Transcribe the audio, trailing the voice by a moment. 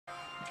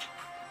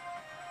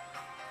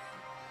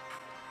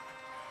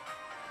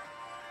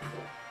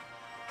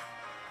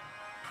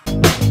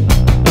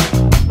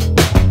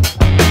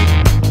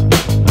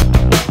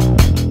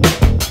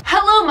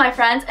Hello my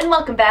friends, and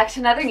welcome back to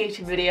another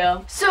YouTube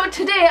video. So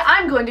today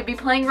I'm going to be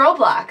playing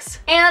Roblox.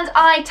 And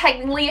I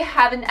technically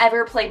haven't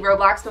ever played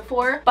Roblox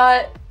before,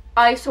 but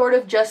I sort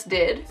of just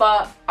did.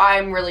 But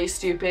I'm really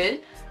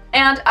stupid.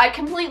 And I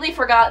completely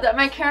forgot that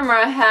my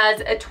camera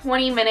has a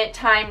 20-minute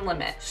time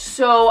limit.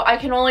 So I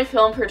can only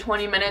film for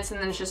 20 minutes and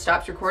then it just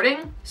stops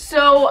recording.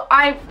 So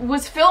I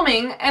was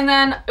filming and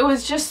then it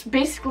was just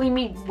basically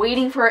me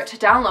waiting for it to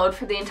download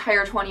for the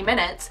entire 20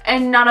 minutes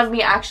and none of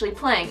me actually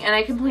playing. And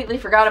I completely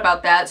forgot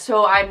about that,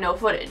 so I have no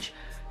footage.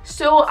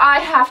 So I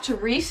have to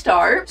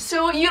restart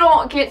so you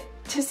don't get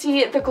to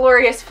see the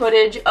glorious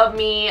footage of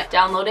me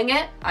downloading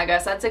it. I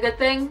guess that's a good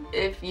thing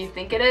if you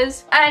think it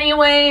is.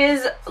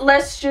 Anyways,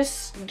 let's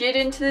just get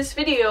into this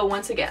video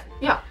once again.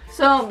 Yeah,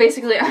 so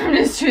basically I'm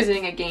just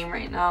choosing a game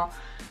right now.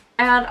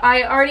 And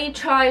I already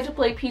tried to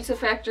play Pizza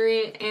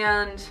Factory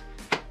and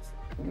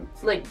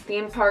like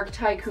Theme Park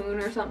Tycoon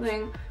or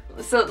something.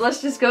 So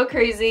let's just go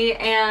crazy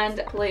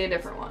and play a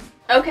different one.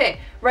 Okay,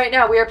 right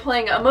now we are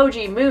playing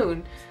Emoji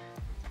Moon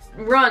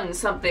Run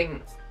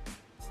something.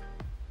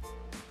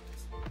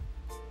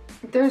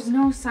 There's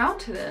no sound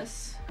to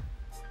this.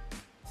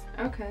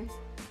 Okay.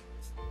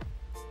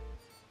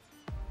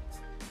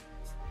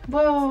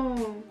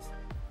 Whoa.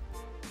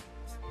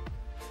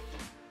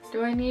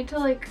 Do I need to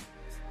like...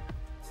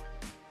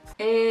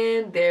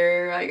 And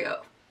there I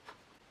go.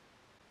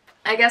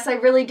 I guess I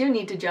really do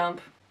need to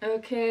jump.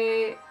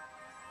 Okay.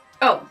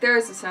 Oh,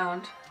 there's the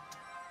sound.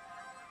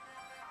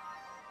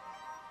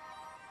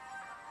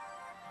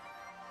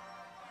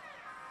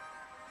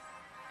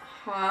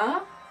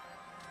 Huh?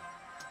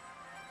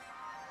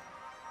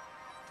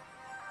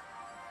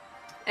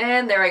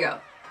 And there I go.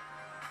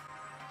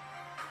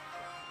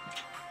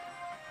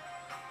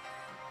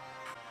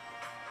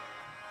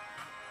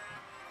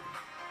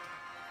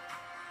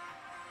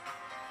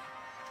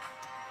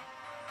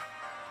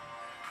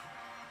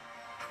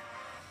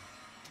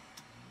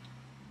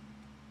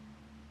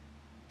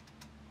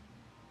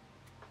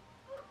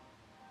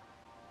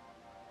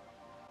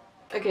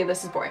 Okay,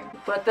 this is boring,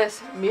 but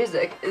this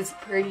music is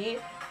pretty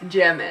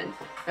jammin'.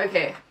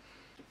 Okay.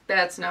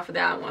 That's enough of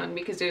that one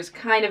because it was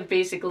kind of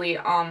basically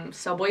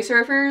Subway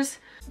Surfers.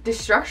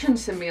 Destruction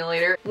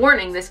Simulator.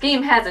 Warning, this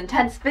game has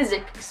intense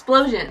physics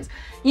explosions.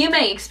 You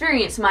may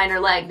experience minor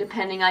lag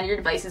depending on your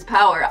device's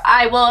power.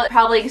 I will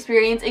probably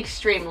experience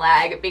extreme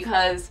lag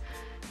because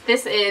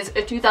this is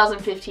a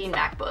 2015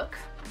 MacBook.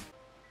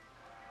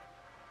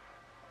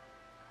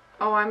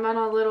 Oh, I'm on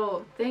a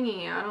little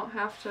thingy. I don't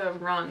have to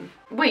run.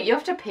 Wait, you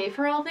have to pay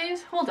for all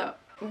these? Hold up.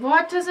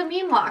 What does it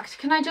mean locked?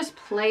 Can I just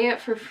play it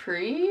for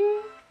free?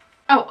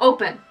 Oh,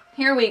 open.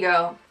 Here we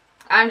go.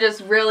 I'm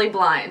just really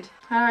blind.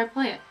 How do I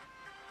play it?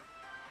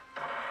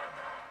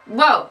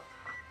 Whoa!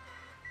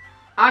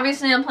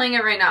 Obviously I'm playing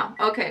it right now.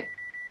 Okay.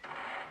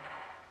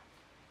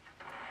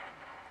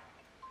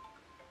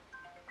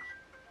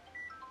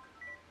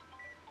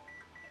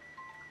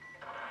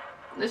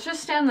 Let's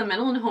just stand in the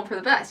middle and hope for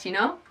the best, you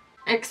know?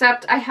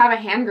 Except I have a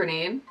hand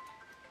grenade.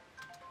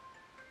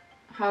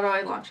 How do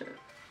I launch it?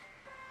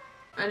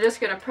 I'm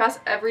just gonna press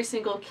every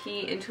single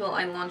key until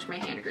I launch my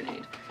hand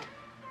grenade.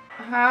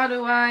 How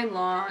do I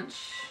launch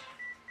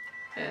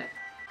it?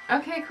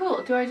 Okay,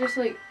 cool. Do I just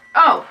like...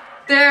 Oh!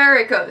 There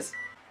it goes.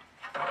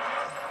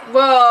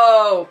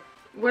 Whoa!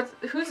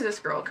 Who's this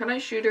girl? Can I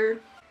shoot her?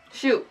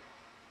 Shoot.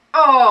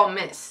 Oh,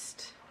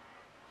 missed.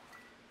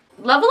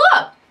 Level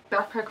up!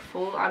 Backpack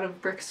full out of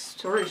brick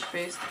storage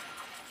space.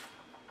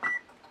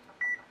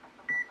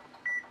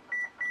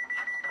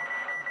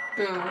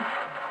 Boom.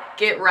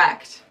 Get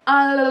wrecked.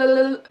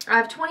 I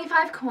have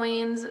 25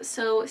 coins,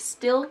 so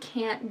still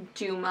can't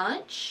do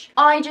much.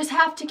 I just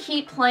have to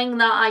keep playing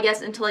that, I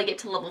guess, until I get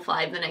to level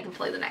 5, then I can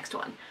play the next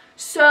one.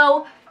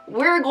 So,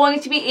 we're going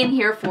to be in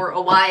here for a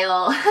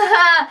while.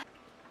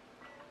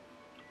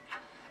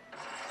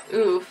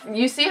 Oof.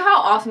 You see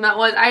how awesome that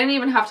was? I didn't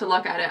even have to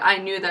look at it. I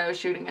knew that I was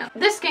shooting it.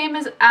 This game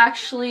is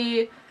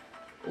actually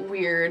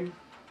weird.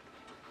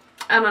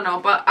 I don't know,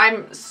 but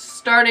I'm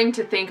starting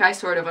to think I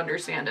sort of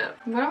understand it.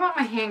 What about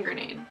my hand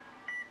grenade?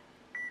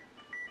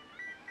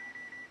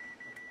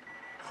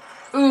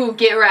 Ooh,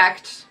 get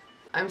wrecked.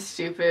 I'm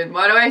stupid.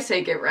 Why do I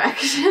say get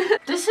wrecked?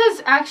 This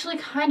is actually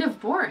kind of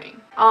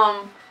boring.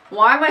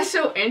 Why am I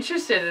so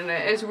interested in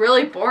it? It's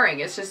really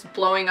boring. It's just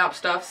blowing up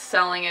stuff,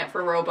 selling it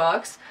for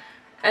Robux,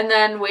 and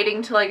then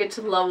waiting till I get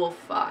to level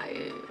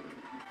 5.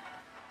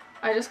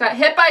 I just got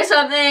hit by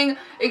something.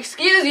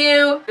 Excuse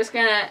you. Just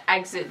gonna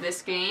exit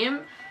this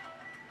game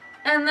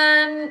and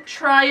then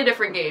try a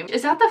different game.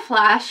 Is that the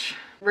Flash?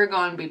 We're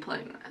going to be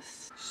playing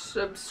this.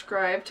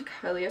 Subscribe to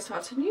Kylia's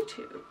Thoughts on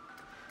YouTube.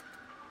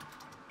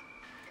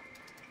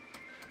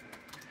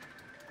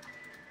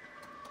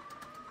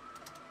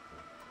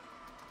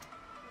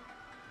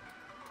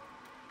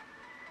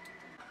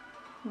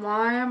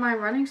 Why am I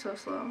running so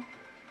slow?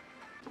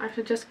 I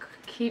should just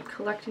keep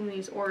collecting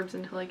these orbs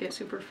until I get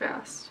super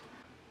fast.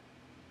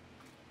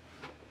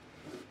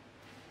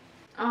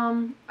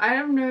 I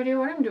have no idea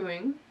what I'm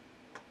doing,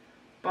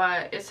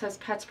 but it says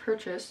pets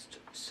purchased,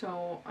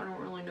 so I don't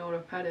really know what a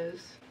pet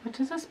is. What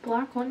does this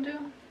black one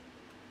do?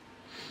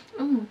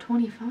 Ooh,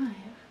 25.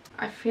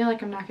 I feel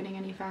like I'm not getting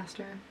any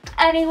faster.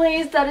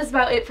 Anyways, that is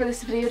about it for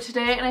this video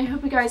today, and I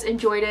hope you guys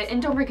enjoyed it,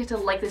 and don't forget to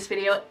like this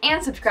video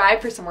and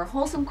subscribe for some more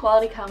wholesome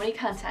quality comedy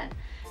content.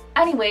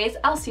 Anyways,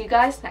 I'll see you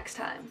guys next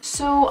time.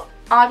 So,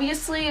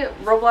 obviously,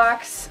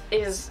 Roblox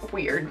is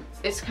weird.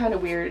 It's kind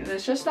of weird.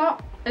 It's just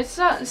not, it's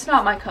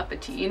not my cup of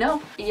tea, you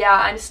know? Yeah,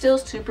 I'm still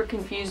super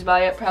confused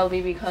by it,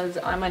 probably because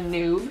I'm a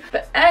noob.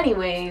 But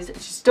anyways,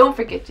 just don't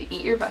forget to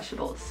eat your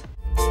vegetables.